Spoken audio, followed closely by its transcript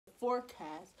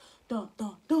forecast, dun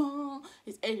dun dun,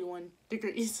 is 81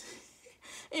 degrees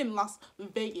in Las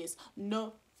Vegas,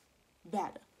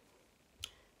 Nevada.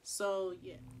 So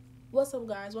yeah, what's up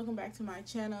guys, welcome back to my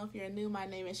channel. If you're new, my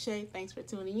name is Shay. Thanks for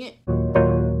tuning in.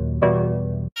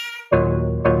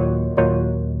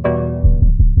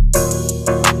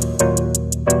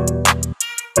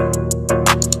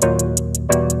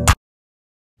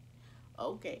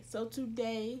 Okay, so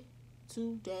today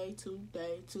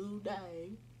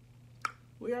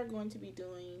we are going to be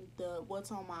doing the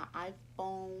what's on my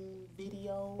iPhone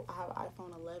video. I have an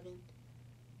iPhone 11,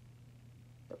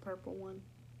 the purple one.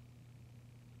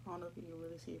 I don't know if you can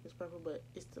really see if it's purple, but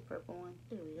it's the purple one.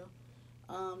 There we go.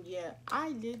 Yeah,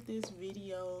 I did this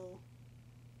video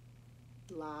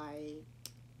like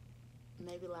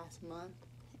maybe last month,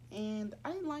 and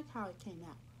I didn't like how it came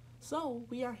out. So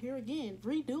we are here again,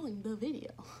 redoing the video.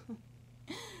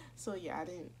 So yeah, I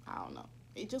don't know.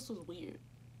 It just was weird.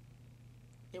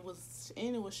 It was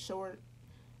short.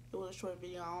 It was a short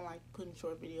video. I don't like putting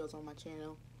short videos on my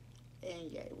channel. And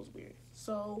yeah, it was weird.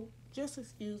 So just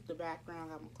excuse the background.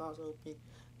 I have my closet open.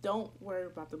 Don't worry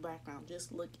about the background.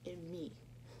 Just look at me.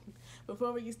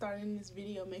 Before we get started in this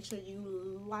video, make sure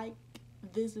you like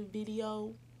this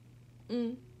video.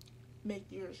 Make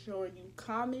sure you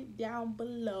comment down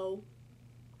below.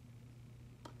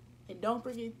 And don't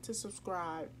forget to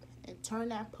subscribe and turn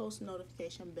that post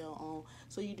notification bell on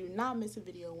so you do not miss a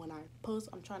video when I post.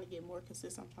 I'm trying to get more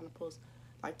consistent. I'm trying to post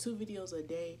like 2 videos a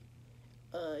day,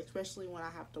 especially when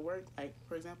I have to work. Like,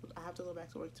 for example, I have to go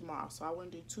back to work tomorrow. So I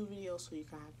want to do 2 videos so you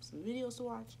can have some videos to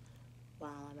watch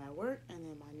while I'm at work. And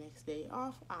then my next day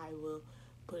off, I will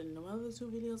put in another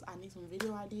 2 videos. I need some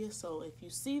video ideas. So if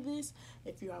you see this,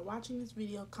 if you are watching this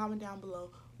video, comment down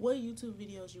below what YouTube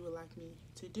videos you would like me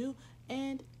to do.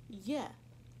 And yeah,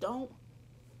 y'all.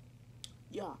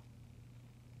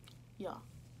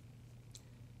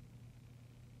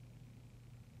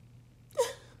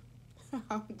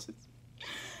 I'm just,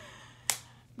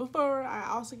 before I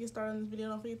also get started on this video,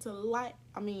 don't forget to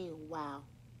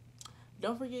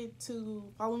don't forget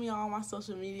to follow me on all my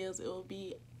social medias. It will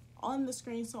be on the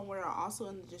screen somewhere, or also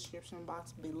in the description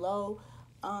box below.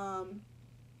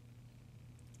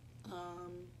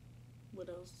 What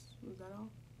else? Was that all?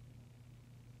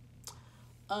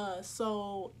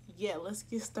 So yeah, let's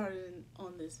get started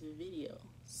on this video.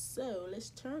 So let's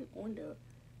turn on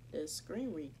the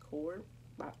screen record.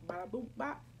 Bada boom,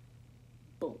 bada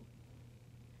boom.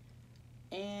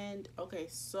 And okay,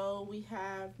 so we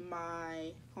have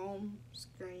my home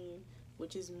screen,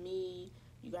 which is me.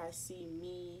 You guys see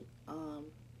me.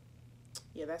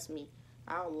 Yeah, that's me.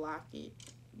 I'll lock it,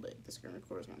 but the screen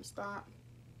recorder is gonna stop.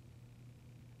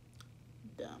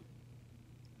 Done.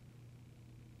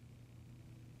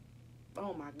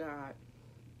 Oh my god.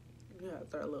 We gotta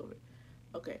start a little bit.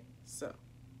 Okay, so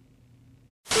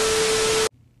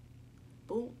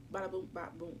boom, bada boom,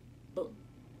 bada boom, boom.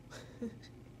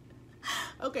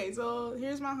 Okay, so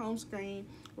here's my home screen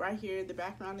right here. The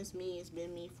background is me. It's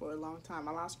been me for a long time.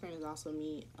 My lock screen is also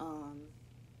me.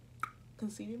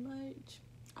 Conceited much?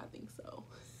 I think so.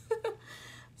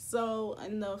 So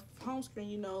in the home screen,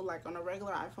 you know, like on a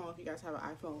regular iPhone, if you guys have an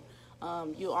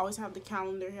iPhone, you always have the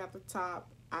calendar here at the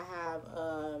top. I have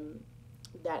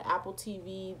that Apple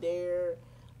TV there,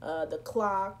 the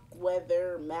clock,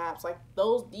 weather, maps, like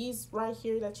these right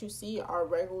here that you see are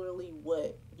regularly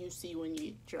what you see when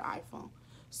you get your iPhone.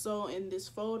 So in this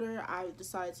folder, I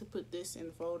decided to put this in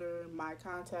the folder: my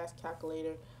contacts,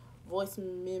 calculator, voice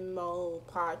memo,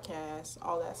 podcast,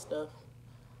 all that stuff.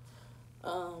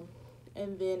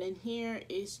 And then in here,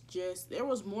 it's just, there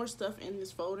was more stuff in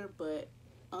this folder, but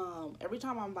every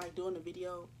time I'm like doing a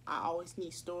video, I always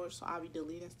need storage, so I'll be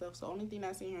deleting stuff. So the only thing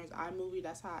that's in here is iMovie.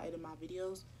 That's how I edit my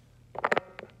videos.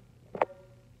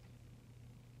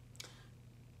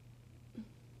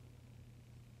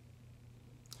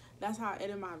 That's how I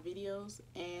edit my videos.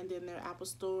 And then their Apple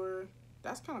Store,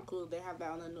 that's kind of cool. They have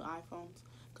that on the new iPhones,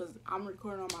 because I'm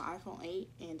recording on my iPhone 8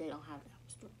 and they don't have the Apple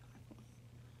Store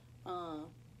on iPhone 8.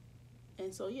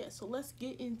 And so yeah, so let's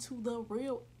get into the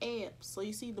real apps. So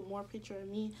you see the more picture of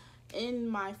me in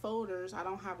my folders. I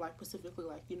don't have like specifically,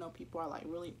 like, you know, people are like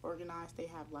really organized. They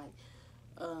have like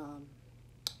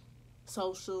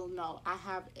social. No, I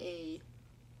have a,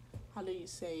 how do you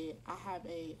say it? I have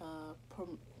a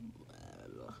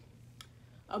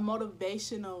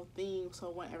motivational theme.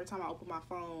 So every time I open my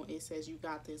phone, it says, "You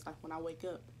got this." Like when I wake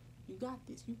up, "You got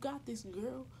this. You got this,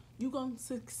 girl. You gonna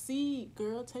succeed,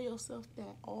 girl." Tell yourself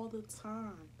that all the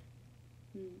time.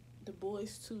 The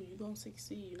boys too. You gonna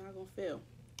succeed. You're not gonna fail.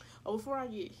 Oh, before I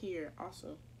get here,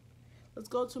 also, let's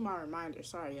go to my reminder.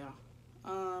 Sorry,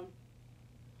 y'all.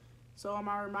 So on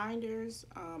my reminders,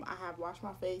 I have wash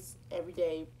my face every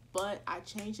day, but I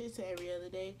changed it to every other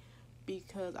day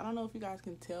because I don't know if you guys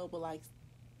can tell, but like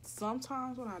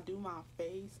sometimes when I do my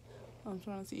face, I'm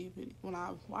trying to see if it, when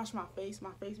I wash my face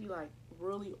be like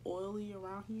really oily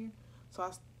around here. So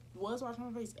I was washing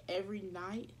my face every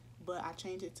night, but I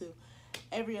changed it to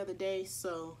every other day.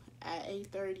 So at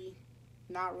 8:30,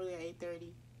 not really at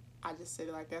 8:30, I just said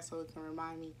it like that so it can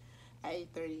remind me at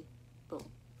 8:30, boom,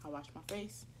 I wash my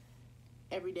face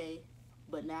every day,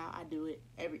 but now I do it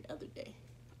every other day.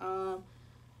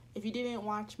 If you didn't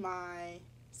watch my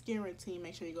skin routine,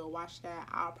 make sure you go watch that.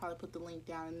 I'll probably put the link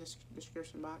down in the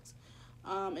description box.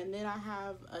 And then I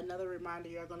have another reminder: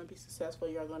 you're going to be successful.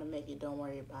 You're going to make it. Don't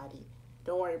worry about it.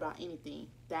 Don't worry about anything.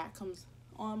 That comes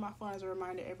on my phone as a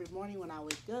reminder every morning when I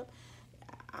wake up.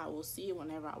 I will see it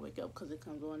whenever I wake up because it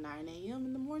comes on 9 a.m.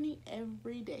 in the morning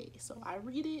every day. So I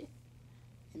read it,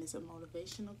 and it's a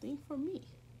motivational thing for me.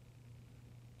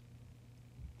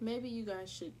 Maybe you guys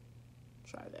should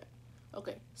try that.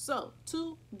 Okay, so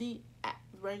to the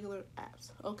regular apps.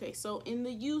 Okay, so in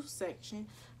the youth section,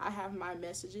 I have my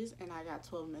messages, and I got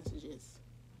 12 messages.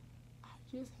 I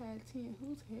just had 10.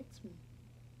 Who texted me?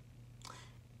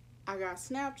 I got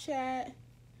Snapchat.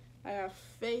 I got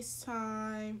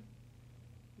FaceTime.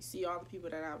 You see all the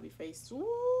people that I'll be faced.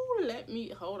 Ooh,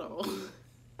 hold on.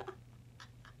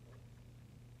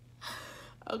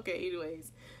 Okay,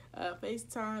 anyways.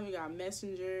 FaceTime, we got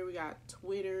Messenger, we got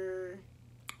Twitter.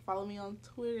 Follow me on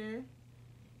Twitter.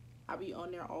 I be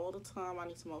on there all the time. I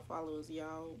need some more followers,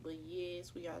 y'all. But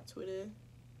yes, we got Twitter.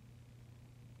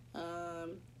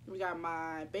 We got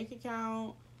my bank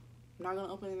account. I'm not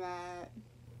gonna open that.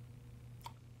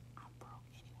 I'm broke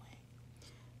anyway.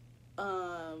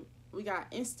 We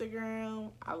got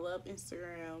Instagram. I love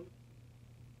Instagram.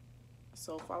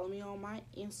 So follow me on my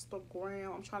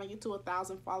Instagram. I'm trying to get to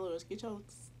 1,000 followers. Get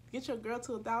your girl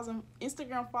to 1,000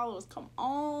 Instagram followers. Come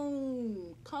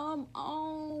on.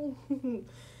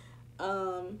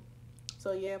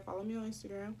 So yeah, follow me on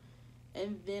Instagram.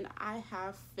 And then I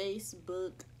have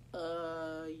Facebook.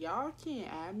 Y'all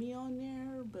can't add me on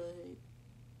there, but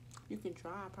you can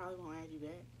try. I probably won't add you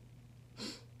back.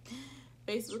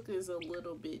 Facebook is a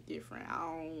little bit different.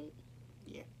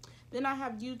 Yeah. Then I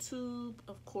have YouTube,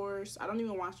 of course. I don't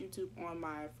even watch YouTube on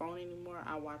my phone anymore.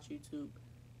 I watch YouTube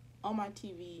on my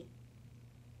TV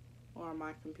or on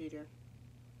my computer.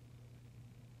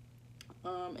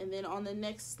 And then on the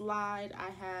next slide,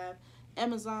 I have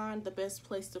Amazon, the best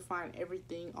place to find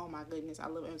everything. Oh my goodness, I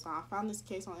love Amazon. I found this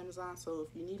case on Amazon, so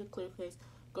if you need a clear case,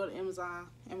 go to Amazon.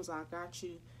 Amazon got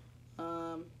you.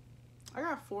 I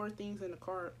got 4 things in the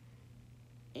cart,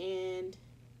 and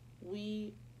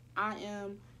I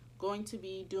am going to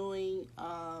be doing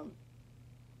a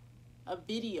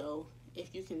video.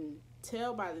 If you can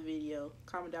tell by the video,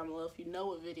 comment down below if you know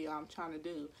what video I'm trying to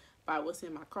do by what's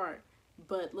in my cart.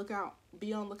 But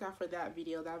be on lookout for that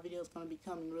video. That video is going to be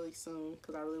coming really soon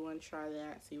because I really want to try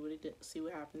that, see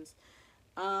what happens.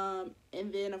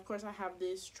 And then of course I have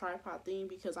this tripod thing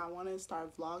because I want to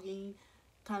start vlogging,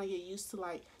 kind of get used to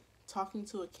like talking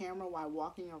to a camera while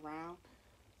walking around.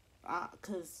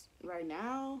 Cause right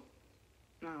now,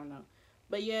 I don't know.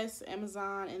 But yes,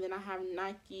 Amazon, and then I have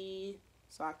Nike,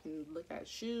 so I can look at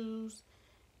shoes.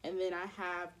 And then I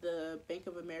have the Bank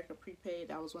of America prepaid.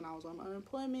 That was when I was on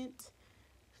unemployment.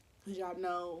 Because y'all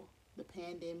know the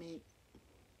pandemic,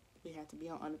 we have to be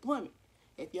on unemployment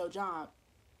if your job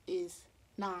is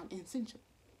non-essential.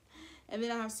 And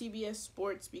then I have CBS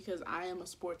Sports because I am a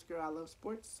sports girl. I love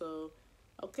sports. So,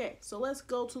 okay. So let's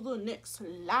go to the next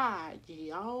slide,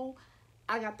 y'all.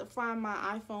 I got the Find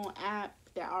My iPhone app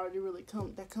that already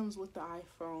that comes with the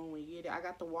iPhone. We get it. I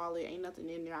got the wallet. Ain't nothing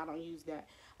in there. I don't use that.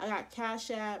 I got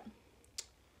Cash App.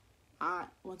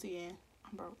 Once again,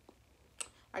 I'm broke.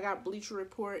 I got Bleacher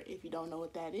Report. If you don't know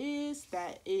what that is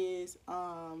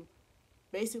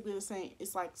basically the same.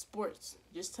 It's like sports.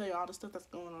 Just tell you all the stuff that's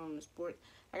going on in the sports.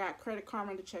 I got Credit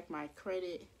Karma to check my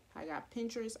credit. I got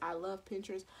Pinterest. I love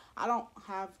Pinterest. I don't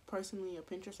have personally a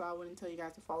Pinterest, so I wouldn't tell you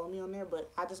guys to follow me on there,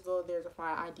 but I just go there to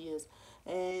find ideas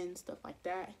and stuff like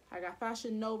that. I got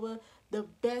Fashion Nova, the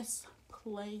best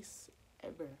place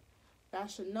ever.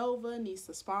 Fashion Nova needs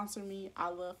to sponsor me. I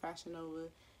love Fashion Nova.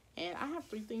 And I have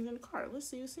 3 things in the cart. Let's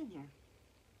see what's in here.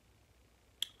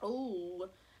 Oh,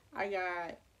 I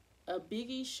got a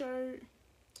Biggie shirt.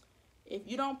 If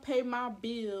you don't pay my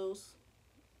bills,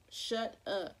 shut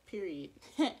up, period.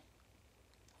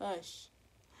 Hush.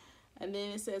 And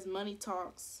then it says Money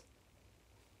Talks.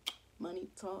 Money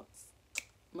Talks.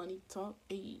 Money Talk.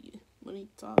 Hey, Money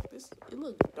Talk. It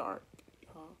looks dark,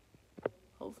 y'all.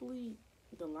 Hopefully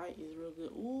the light is real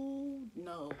good. Ooh,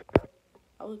 no.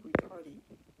 I look retarded.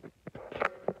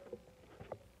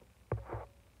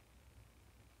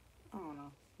 I don't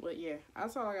know. But yeah,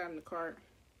 that's all I got in the cart.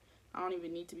 I don't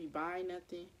even need to be buying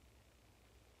nothing.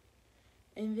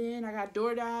 And then I got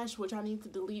DoorDash, which I need to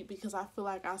delete because I feel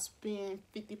like I spend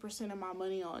 50% of my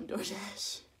money on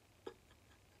DoorDash.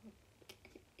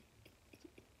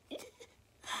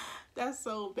 That's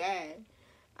so bad.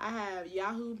 I have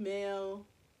Yahoo Mail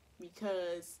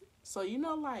because, so you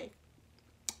know, like,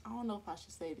 I don't know if I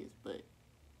should say this, but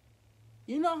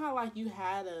you know how like you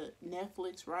had a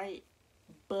Netflix, right?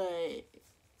 But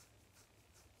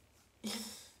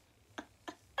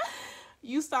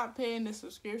you stop paying the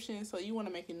subscription, so you want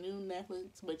to make a new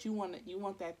Netflix, but you want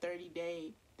that 30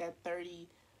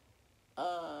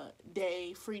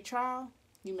 day free trial.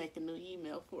 You make a new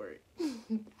email for it.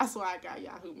 That's why I got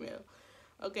Yahoo Mail.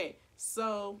 Okay,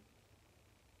 so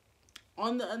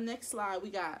on the next slide we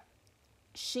got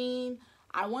Shein.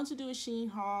 I want to do a Shein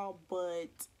haul,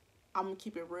 but I'm gonna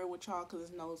keep it real with y'all because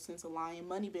there's no sense of lying.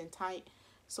 Money been tight,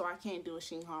 so I can't do a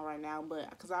Shein haul right now.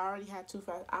 But because I already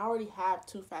have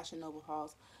two Fashion Nova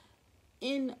hauls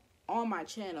on my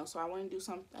channel, so I want to do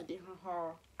a different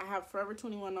haul. I have Forever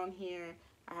 21 on here.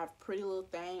 I have Pretty Little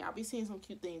Thing. I'll be seeing some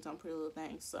cute things on Pretty Little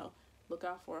Things, so look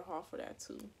out for a haul for that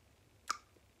too.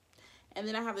 And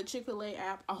then I have the Chick-fil-A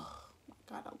app. Oh my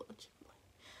god, I love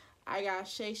Chick-fil-A. I got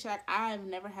Shake Shack. I've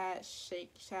never had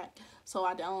Shake Shack, so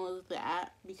I downloaded the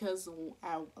app because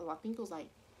I think it was like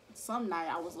some night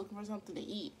I was looking for something to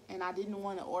eat and I didn't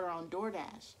want to order on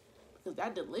DoorDash because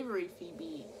that delivery fee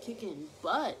be kicking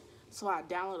butt. So I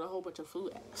downloaded a whole bunch of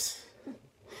food apps.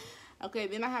 Okay,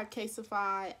 then I have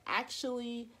Casetify.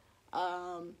 Actually,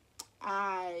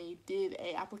 I did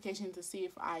a application to see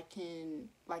if I can,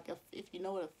 like, if you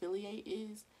know what affiliate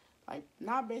is, like,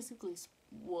 not basically,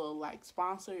 well, like,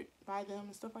 sponsored by them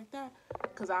and stuff like that,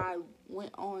 because I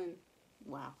went on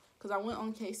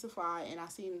Casetify, and I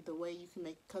seen the way you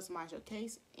can customize your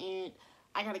case, and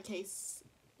I got a case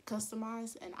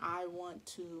customized, and I want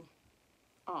to,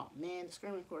 oh, man, the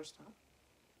screaming chord stopped.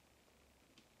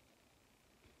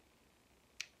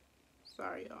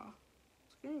 Sorry, y'all.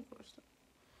 Screaming chord stopped.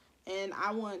 And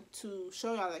I want to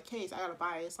show y'all that case. I gotta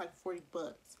buy it. It's like $40,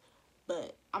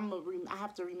 but I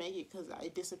have to remake it because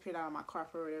it disappeared out of my car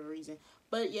for whatever reason.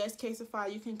 But yes,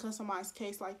 Casetify, you can customize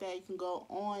case like that. You can go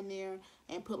on there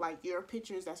and put like your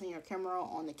pictures that's in your camera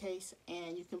on the case,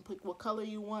 and you can put what color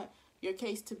you want your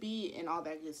case to be and all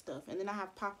that good stuff. And then I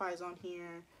have Popeyes on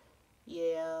here.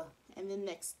 Yeah. And then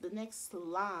the next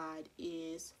slide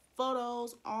is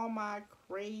photos, all my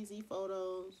crazy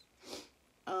photos.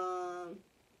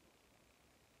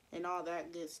 And all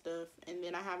that good stuff. And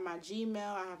then I have my Gmail.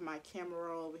 I have my camera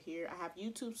roll over here. I have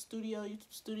YouTube Studio.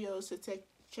 YouTube Studio is to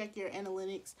check your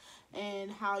analytics and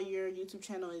how your YouTube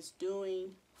channel is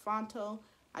doing. Fonto.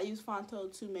 I use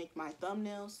Fonto to make my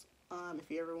thumbnails. If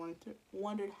you ever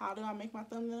wondered how do I make my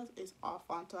thumbnails, it's all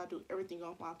Fonto. I do everything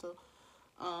on Fonto.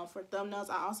 For thumbnails,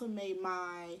 I also made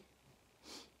my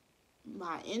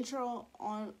intro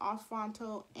off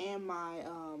Fonto and my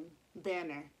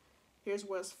banner. Here's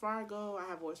Wells Fargo. I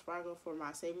have Wells Fargo for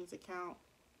my savings account.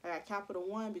 I got Capital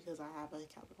One because I have a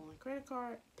Capital One credit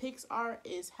card. PixArt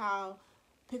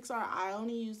I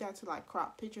only use that to like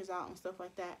crop pictures out and stuff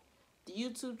like that. The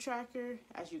YouTube tracker,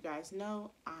 as you guys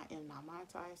know, I am not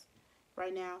monetized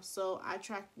right now. So I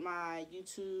track my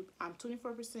YouTube. I'm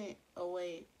 24%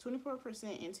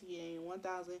 into getting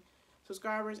 1,000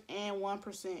 subscribers and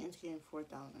 1% into getting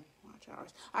 4,000 watch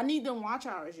hours. I need them watch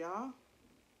hours, y'all.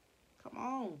 Come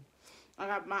on. I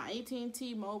got my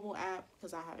AT&T mobile app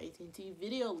because I have AT&T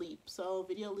Video Leap. So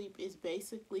Video Leap is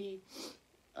basically,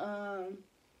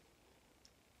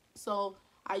 so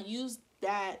I use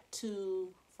that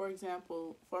to, for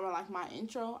example, for my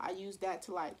intro, I use that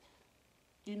to like,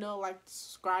 you know, like the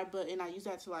subscribe button. I use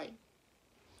that to like,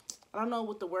 I don't know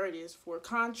what the word is for,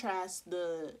 contrast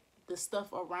the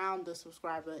stuff around the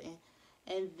subscribe button.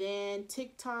 And then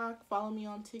TikTok, follow me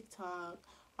on TikTok.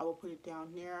 I will put it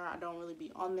down there. I don't really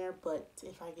be on there, but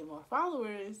if I get more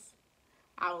followers,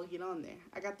 I will get on there.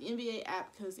 I got the NBA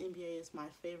app because NBA is my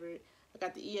favorite. I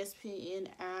got the ESPN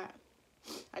app.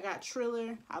 I got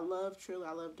Triller. I love Triller.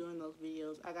 I love doing those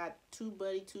videos. I got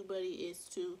TubeBuddy. TubeBuddy is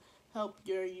to help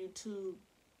your YouTube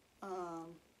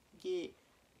get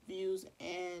views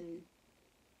and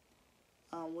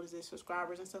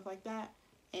subscribers and stuff like that.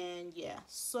 And yeah,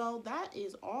 so that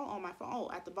is all on my phone.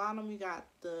 Oh, at the bottom we got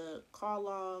the call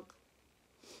log.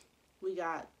 We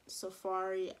got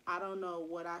Safari. I don't know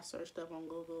what I searched up on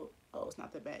Google. Oh, it's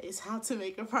not that bad. It's how to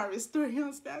make a private story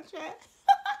on Snapchat.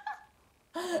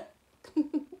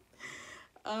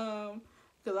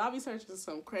 Because I'll be searching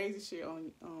some crazy shit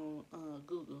on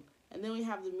Google. And then we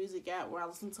have the music app where I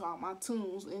listen to all my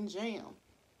tunes and jam.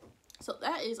 So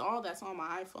that is all that's on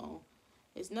my iPhone.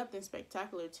 It's nothing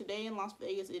spectacular. Today in Las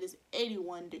Vegas, it is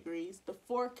 81 degrees. The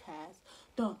forecast,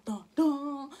 dun, dun,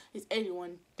 dun, is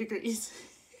 81 degrees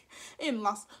in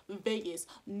Las Vegas,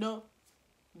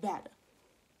 Nevada.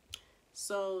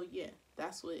 So, yeah,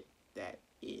 that's what that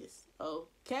is.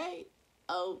 Okay?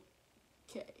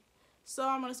 Okay. So,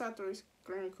 I'm going to start the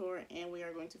screen record, and we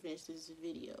are going to finish this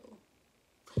video.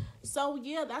 So,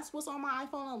 yeah, that's what's on my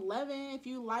iPhone 11. If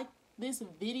you like this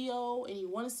video and you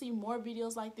want to see more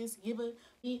videos like this, give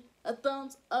me a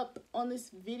thumbs up on this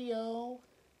video.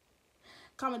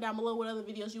 Comment down below what other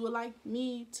videos you would like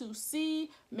me to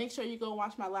see. Make sure you go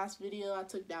watch my last video. I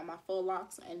took down my faux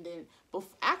locks. And then,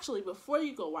 actually, before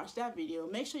you go watch that video,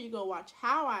 make sure you go watch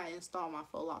how I install my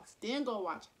faux locks. Then go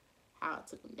watch how I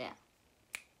took them down.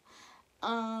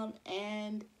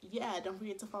 And yeah, don't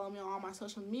forget to follow me on all my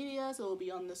social medias. It will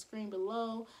be on the screen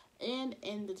below and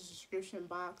in the description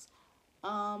box.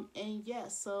 And yeah,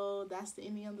 so that's the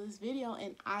ending of this video,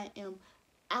 and I am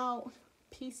out.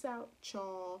 Peace out,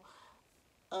 y'all.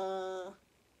 I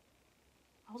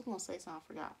was gonna say something, I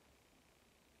forgot.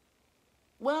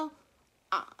 Well,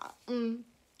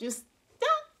 just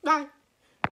bye.